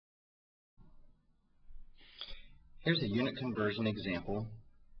Here's a unit conversion example.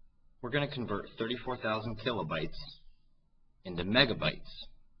 We're going to convert 34,000 kilobytes into megabytes.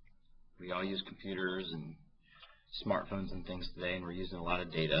 We all use computers and smartphones and things today, and we're using a lot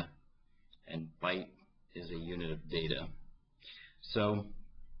of data, and byte is a unit of data. So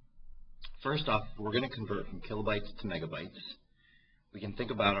first off, we're going to convert from kilobytes to megabytes. We can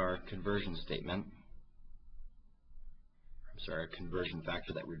think about our conversion statement. Our conversion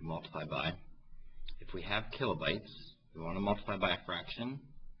factor that we'd multiply by. If we have kilobytes, we want to multiply by a fraction.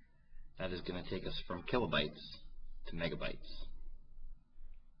 That is going to take us from kilobytes to megabytes.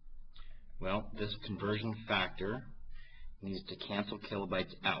 Well, this conversion factor needs to cancel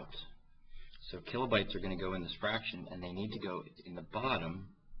kilobytes out. So kilobytes are going to go in this fraction, and they need to go in the bottom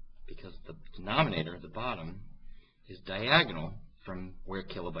because the denominator, the bottom, is diagonal from where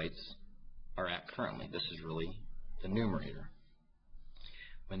kilobytes are at currently. This is really the numerator.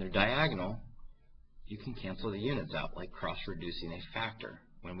 When they're diagonal, you can cancel the units out like cross-reducing a factor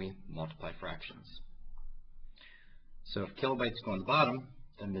when we multiply fractions. So if kilobytes go on the bottom,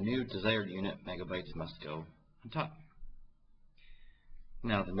 then the new desired unit, megabytes, must go on top.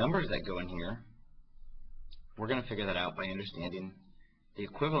 Now the numbers that go in here, we're going to figure that out by understanding the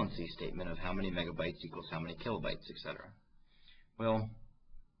equivalency statement of how many megabytes equals how many kilobytes, etc. Well,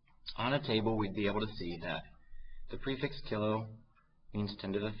 on a table we'd be able to see that the prefix kilo means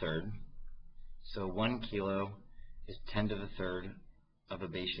 10 to the third. So 1 kilo is 10 to the third of a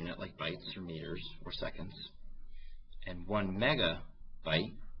base unit like bytes or meters or seconds. And 1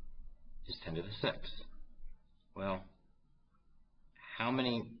 megabyte is 10 to the 6th. Well, how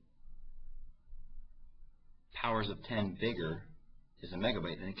many powers of 10 bigger is a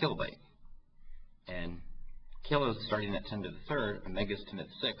megabyte than a kilobyte? And kilos starting at 10 to the third, a mega is 10 to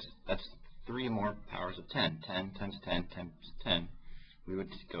the 6th. That's 3 more powers of 10. 10 times 10 times 10. We would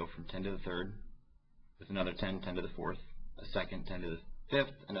go from 10 to the third with another 10, 10 to the fourth, a second 10 to the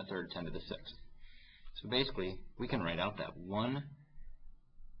fifth, and a third 10 to the sixth. So basically, we can write out that 1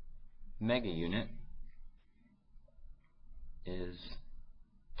 mega unit is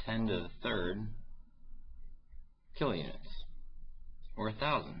 10 to the third kilounits, or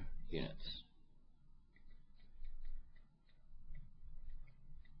 1,000 units.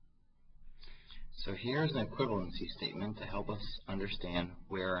 So here's an equivalency statement to help us understand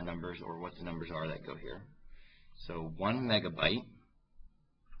where our numbers, or what the numbers are that go here. So 1 megabyte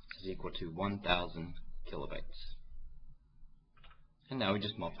is equal to 1,000 kilobytes. And now we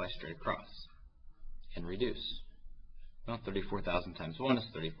just multiply straight across and reduce. Well, 34,000 times 1 is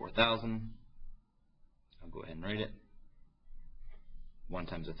 34,000. I'll go ahead and write it. 1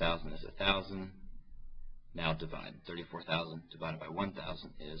 times 1,000 is 1,000. Now divide. 34,000 divided by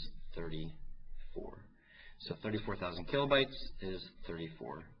 1,000 is 34. So 34,000 kilobytes is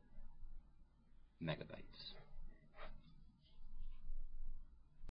 34 megabytes.